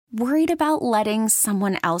Worried about letting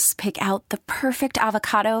someone else pick out the perfect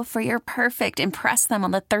avocado for your perfect impress them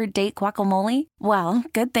on the third date guacamole? Well,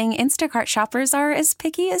 good thing Instacart shoppers are as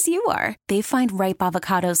picky as you are. They find ripe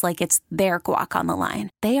avocados like it's their guac on the line.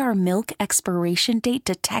 They are milk expiration date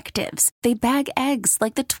detectives. They bag eggs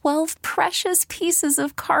like the 12 precious pieces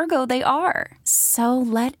of cargo they are. So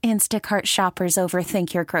let Instacart shoppers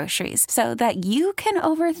overthink your groceries so that you can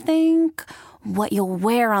overthink what you'll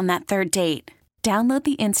wear on that third date. Download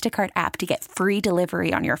the Instacart app to get free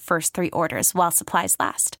delivery on your first 3 orders while supplies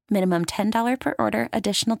last. Minimum $10 per order.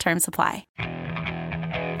 Additional terms apply.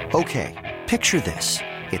 Okay, picture this.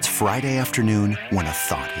 It's Friday afternoon when a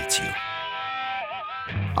thought hits you.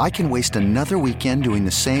 I can waste another weekend doing the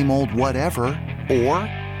same old whatever, or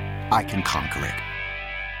I can conquer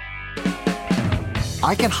it.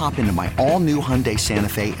 I can hop into my all-new Hyundai Santa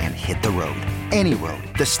Fe and hit the road. Any road.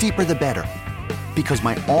 The steeper, the better. Because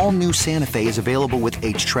my all-new Santa Fe is available with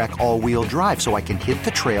H-Track all-wheel drive, so I can hit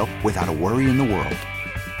the trail without a worry in the world.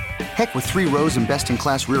 Heck, with 3 rows and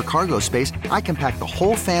best-in-class rear cargo space, I can pack the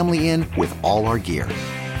whole family in with all our gear.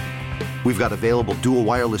 We've got available dual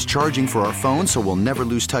wireless charging for our phones, so we'll never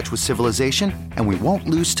lose touch with civilization, and we won't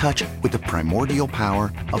lose touch with the primordial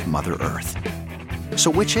power of Mother Earth.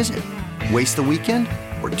 So which is it? Waste the weekend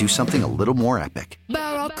or do something a little more epic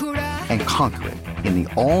and conquer it in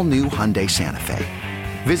the all-new Hyundai Santa Fe.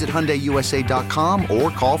 Visit HyundaiUSA.com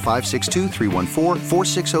or call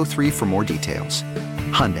 562-314-4603 for more details.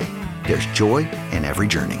 Hyundai, there's joy in every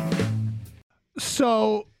journey.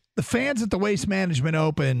 So the fans at the Waste Management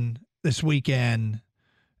Open this weekend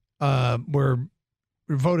were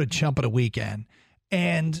voted Chump of the Weekend.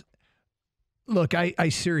 And look, I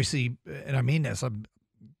seriously, and I mean this,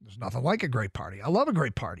 there's nothing like a great party. I love a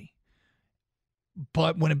great party.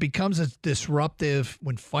 But when it becomes as disruptive,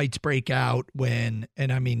 when fights break out, and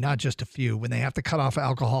I mean, not just a few, when they have to cut off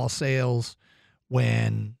alcohol sales,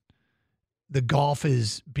 when the golf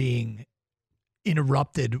is being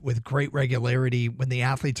interrupted with great regularity, when the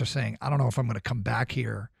athletes are saying, I don't know if I'm going to come back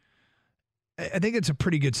here, I think it's a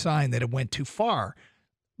pretty good sign that it went too far.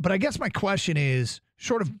 But I guess my question is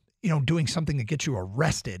sort of, doing something that gets you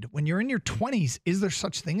arrested. When you're in your 20s, is there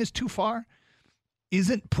such thing as too far?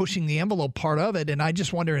 Isn't pushing the envelope part of it? And I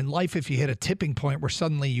just wonder in life if you hit a tipping point where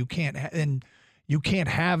suddenly you can't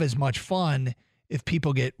have as much fun if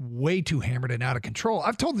people get way too hammered and out of control.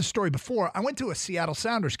 I've told this story before. I went to a Seattle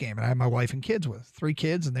Sounders game, and I had my wife and kids with 3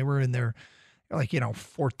 kids, and they were in their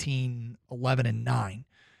 14, 11, and 9.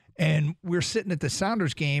 And we're sitting at the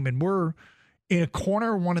Sounders game, and we're in a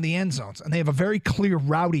corner of one of the end zones, and they have a very clear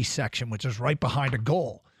rowdy section, which is right behind a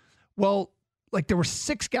goal. Well, there were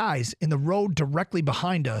 6 guys in the row directly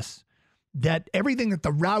behind us that everything that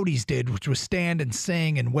the rowdies did, which was stand and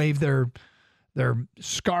sing and wave their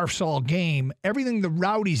scarves all game, everything the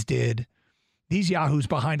rowdies did, these yahoos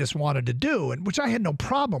behind us wanted to do, and which I had no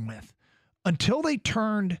problem with, until they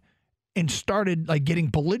turned and started getting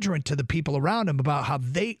belligerent to the people around them about how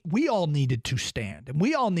we all needed to stand, and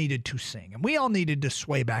we all needed to sing, and we all needed to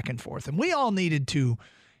sway back and forth, and we all needed to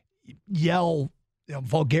yell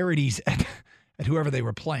vulgarities at whoever they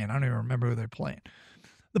were playing. I don't even remember who they're playing.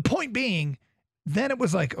 The point being, then it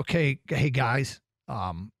was okay, hey guys,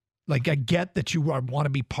 I get that you want to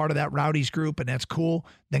be part of that rowdies group, and that's cool.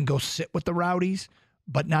 Then go sit with the rowdies,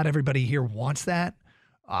 but not everybody here wants that.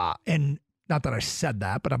 And not that I said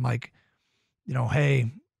that, but I'm hey,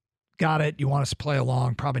 got it. You want us to play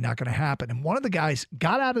along? Probably not going to happen. And one of the guys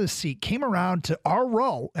got out of the seat, came around to our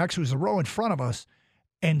row, actually it was the row in front of us,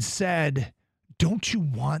 and said, don't you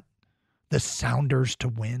want the Sounders to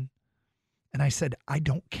win? And I said, I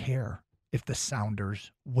don't care if the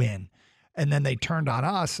Sounders win. And then they turned on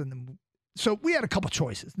us. And so we had a couple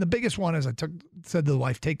choices. The biggest one is said to the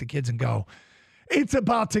wife, take the kids and go. It's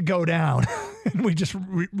about to go down. And we just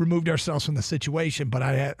removed ourselves from the situation. But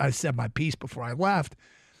I said my piece before I left.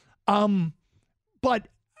 But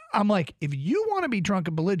I'm if you want to be drunk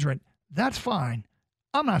and belligerent, that's fine.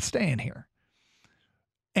 I'm not staying here.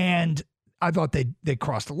 And I thought they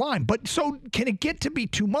crossed the line. But so can it get to be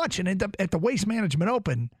too much and end up at the Waste Management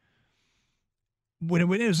Open when it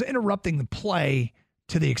was interrupting the play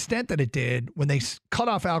to the extent that it did, when they cut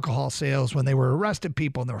off alcohol sales, when they were arresting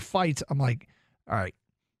people and there were fights, I'm all right,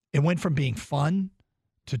 it went from being fun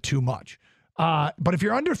to too much. But if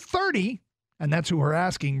you're under 30, and that's who we're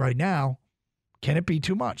asking right now, can it be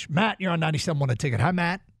too much? Matt, you're on 97.1 A Ticket. Hi,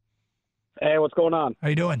 Matt. Hey, what's going on? How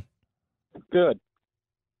you doing? Good.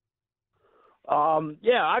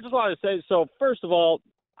 I just wanted to say, so first of all,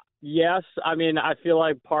 yes, I mean, I feel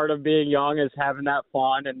like part of being young is having that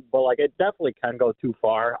fun, but it definitely can go too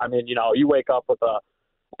far. I mean, you wake up with a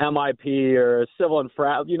MIP or civil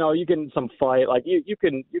infraction. You can some fight. Like you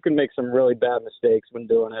can make some really bad mistakes when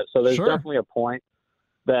doing it. So there's definitely a point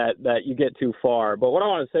that you get too far. But what I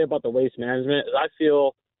want to say about the Waste Management is I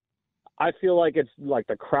feel like it's like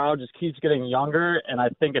the crowd just keeps getting younger, and I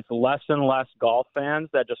think it's less and less golf fans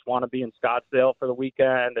that just want to be in Scottsdale for the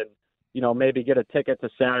weekend and maybe get a ticket to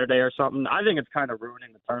Saturday or something. I think it's kind of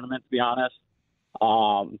ruining the tournament, to be honest.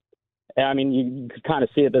 I mean, you could kind of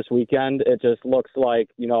see it this weekend. It just looks like,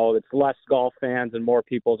 it's less golf fans and more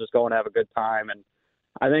people just going to have a good time. And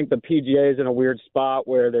I think the PGA is in a weird spot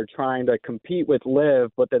where they're trying to compete with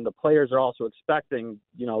LIV, but then the players are also expecting,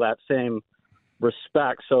 that same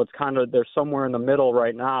respect. So it's kind of, they're somewhere in the middle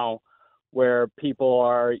right now where people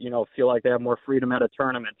are, feel like they have more freedom at a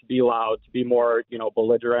tournament to be loud, to be more,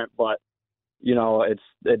 belligerent. But,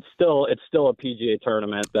 it's still a PGA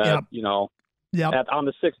tournament that, Yep. On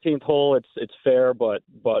the 16th hole, it's fair, but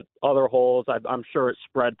other holes, I'm sure it's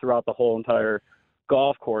spread throughout the whole entire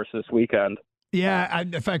golf course this weekend. Yeah,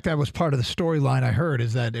 in fact, that was part of the storyline I heard,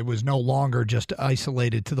 is that it was no longer just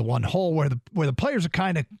isolated to the one hole where the players have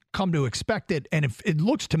kind of come to expect it. And if it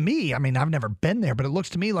looks to me, I mean, I've never been there, but it looks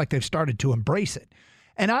to me like they've started to embrace it.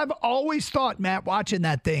 And I've always thought, Matt, watching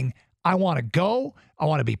that thing, I want to go. I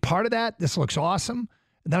want to be part of that. This looks awesome.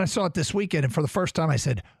 And then I saw it this weekend, and for the first time I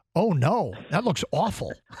said, oh, no, that looks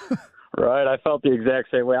awful. Right. I felt the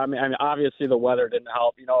exact same way. I mean, obviously the weather didn't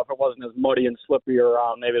help. If it wasn't as muddy and slippery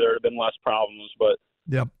around, maybe there would have been less problems. But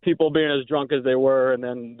people being as drunk as they were and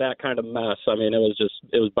then that kind of mess, I mean,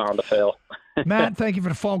 it was bound to fail. Matt, thank you for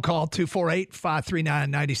the phone call,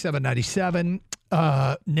 248-539-9797.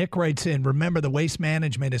 Nick writes in, remember the Waste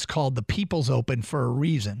Management is called the People's Open for a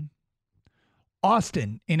reason.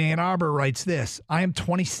 Austin in Ann Arbor writes this, I am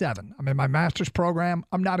 27. I'm in my master's program.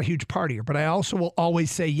 I'm not a huge partier, but I also will always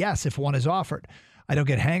say yes if one is offered. I don't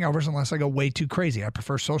get hangovers unless I go way too crazy. I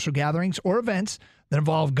prefer social gatherings or events that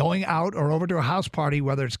involve going out or over to a house party,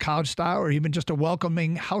 whether it's college style or even just a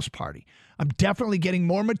welcoming house party. I'm definitely getting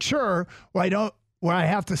more mature where I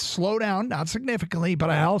have to slow down, not significantly, but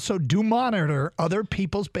I also do monitor other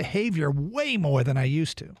people's behavior way more than I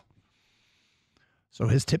used to. So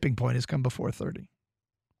his tipping point has come before 30.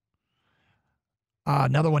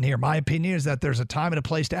 Another one here. My opinion is that there's a time and a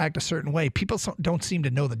place to act a certain way. People don't seem to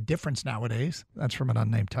know the difference nowadays. That's from an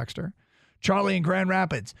unnamed texter. Charlie in Grand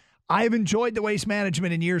Rapids. I have enjoyed the Waste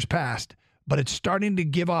Management in years past, but it's starting to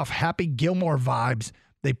give off Happy Gilmore vibes.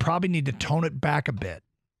 They probably need to tone it back a bit.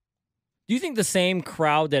 Do you think the same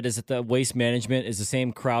crowd that is at the Waste Management is the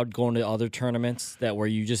same crowd going to other tournaments where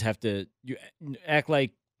you just have to act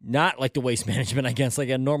like, not like the Waste Management, I guess, like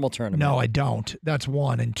a normal tournament? No, I don't. That's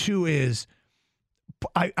one. And two is,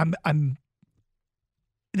 I'm.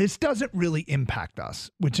 This doesn't really impact us,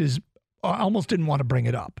 which is, I almost didn't want to bring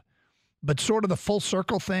it up, but sort of the full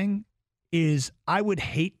circle thing is, I would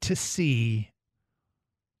hate to see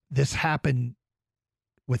this happen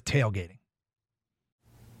with tailgating.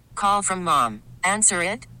 Call from mom. Answer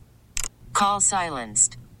it. Call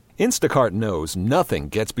silenced. Instacart knows nothing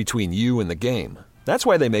gets between you and the game. That's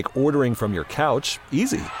why they make ordering from your couch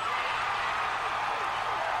easy.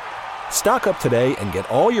 Stock up today and get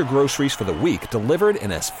all your groceries for the week delivered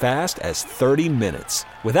in as fast as 30 minutes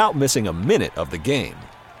without missing a minute of the game.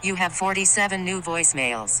 You have 47 new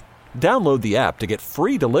voicemails. Download the app to get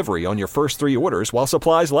free delivery on your first 3 orders while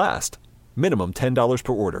supplies last. Minimum $10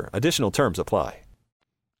 per order. Additional terms apply.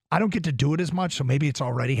 I don't get to do it as much, so maybe it's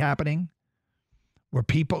already happening. Where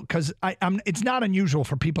people, because it's not unusual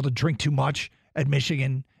for people to drink too much at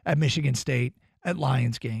Michigan State, at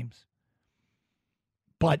Lions games.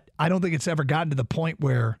 But I don't think it's ever gotten to the point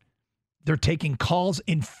where they're taking calls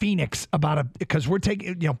in Phoenix because we're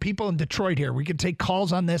taking, people in Detroit here, we can take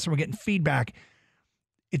calls on this and we're getting feedback.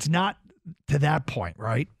 It's not to that point,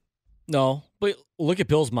 right? No, but look at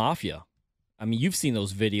Bill's Mafia. I mean, you've seen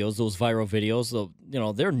those videos, those viral videos.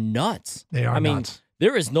 They're nuts. They are nuts.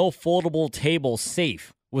 There is no foldable table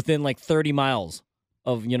safe within like 30 miles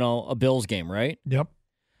of, a Bills game, right? Yep.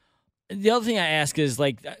 The other thing I ask is,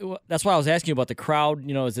 that's why I was asking you about the crowd.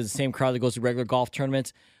 Is it the same crowd that goes to regular golf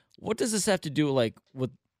tournaments? What does this have to do,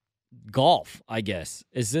 with golf, I guess?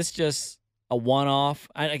 Is this just a one-off?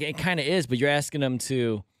 It kind of is, but you're asking them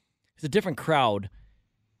to – it's a different crowd.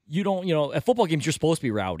 You don't – at football games, you're supposed to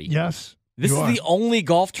be rowdy. Yes. This is the only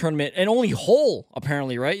golf tournament and only hole,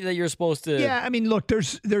 apparently, right, that you're supposed to... Yeah, I mean, look,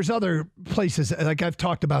 there's other places. Like I've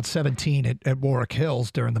talked about 17 at Warwick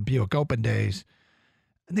Hills during the Buick Open days.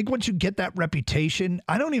 I think once you get that reputation,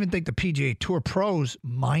 I don't even think the PGA Tour pros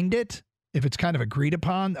mind it if it's kind of agreed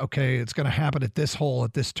upon. Okay, it's going to happen at this hole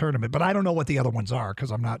at this tournament. But I don't know what the other ones are because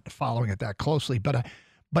I'm not following it that closely. But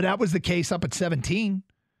that was the case up at 17.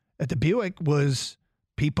 at the Buick was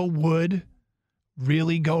people would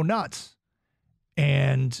really go nuts.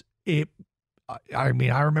 And I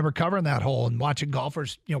remember covering that hole and watching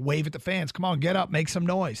golfers, wave at the fans, come on, get up, make some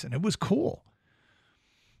noise. And it was cool.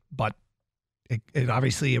 But it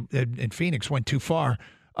obviously in Phoenix went too far.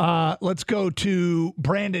 Let's go to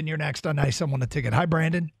Brandon. You're next on 97 Won the Ticket. Hi,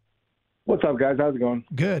 Brandon. What's up, guys? How's it going?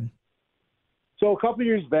 Good. So a couple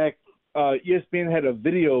years back, ESPN had a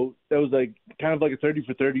video that was kind of like a 30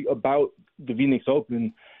 for 30 about the Phoenix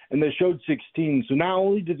Open, and they showed 16. So not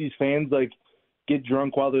only do these fans get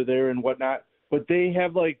drunk while they're there and whatnot, but they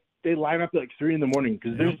have they line up at 3 a.m.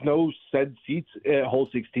 because there's no said seats at hole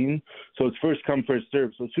 16, so it's first come first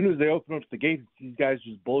serve. So as soon as they open up the gates, these guys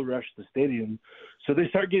just bull rush the stadium. So they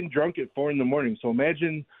start getting drunk at 4 a.m. So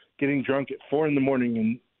imagine getting drunk at 4 a.m.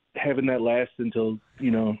 and having that last until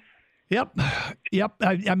Yep.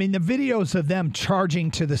 I mean, the videos of them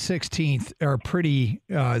charging to the 16th are pretty.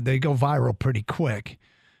 They go viral pretty quick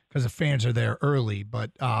because the fans are there early.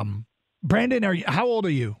 But Brandon, how old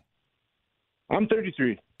are you? I'm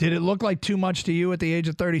 33. Did it look like too much to you at the age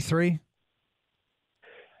of 33?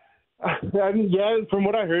 Yeah, from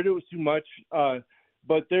what I heard, it was too much.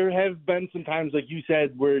 But there have been some times, like you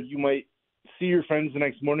said, where you might see your friends the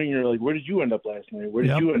next morning. And you're like, "Where did you end up last night? Where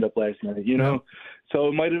did you end up last night?" Yep. So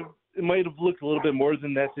it might have looked a little bit more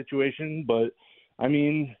than that situation. But I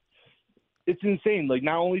mean, it's insane.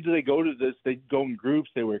 Not only do they go to this, they go in groups,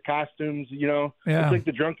 they wear costumes, Yeah. It's like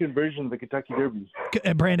the drunken version of the Kentucky Derby.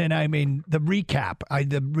 Brandon, I mean, the recap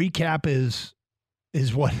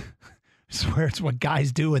is what I swear it's what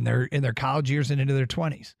guys do in their college years and into their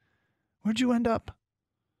 20s. Where'd you end up?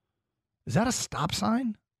 Is that a stop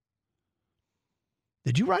sign?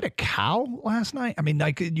 Did you ride a cow last night? I mean,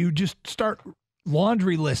 you just start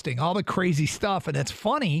laundry listing all the crazy stuff, and it's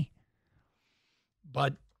funny,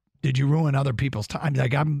 but did you ruin other people's time?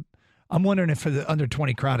 I'm wondering if for the under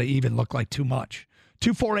 20 crowd it even looked like too much.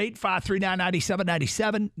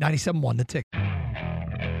 248-539-9797, 97 Won the Ticket.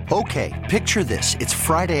 Okay, picture this. It's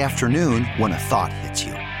Friday afternoon when a thought hits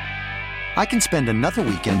you. I can spend another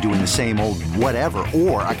weekend doing the same old whatever,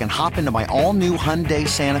 or I can hop into my all-new Hyundai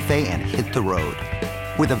Santa Fe and hit the road.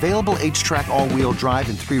 With available H-Track all-wheel drive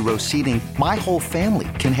and 3-row seating, my whole family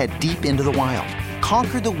can head deep into the wild.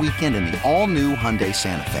 Conquer the weekend in the all-new Hyundai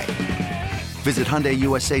Santa Fe. Visit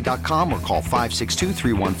HyundaiUSA.com or call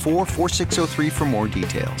 562-314-4603 for more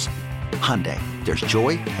details. Hyundai, there's joy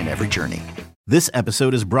in every journey. This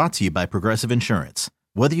episode is brought to you by Progressive Insurance.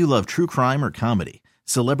 Whether you love true crime or comedy,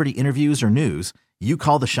 celebrity interviews or news, you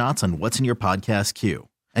call the shots on what's in your podcast queue.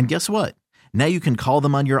 And guess what? Now you can call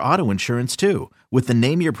them on your auto insurance too with the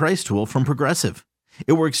Name Your Price tool from Progressive.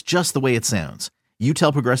 It works just the way it sounds. You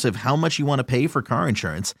tell Progressive how much you want to pay for car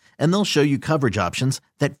insurance, and they'll show you coverage options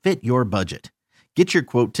that fit your budget. Get your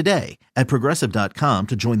quote today at Progressive.com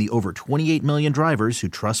to join the over 28 million drivers who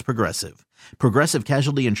trust Progressive. Progressive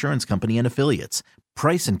Casualty Insurance Company and Affiliates.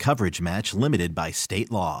 Price and coverage match limited by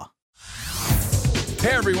state law.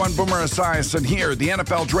 Hey everyone, Boomer Esiason here. The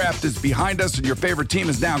NFL Draft is behind us and your favorite team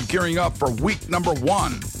is now gearing up for week number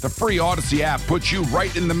 1. The free Odyssey app puts you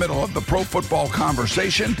right in the middle of the pro football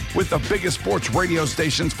conversation with the biggest sports radio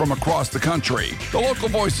stations from across the country. The local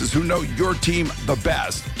voices who know your team the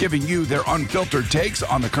best, giving you their unfiltered takes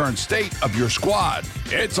on the current state of your squad.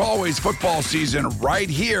 It's always football season right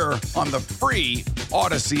here on the free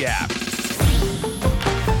Odyssey app.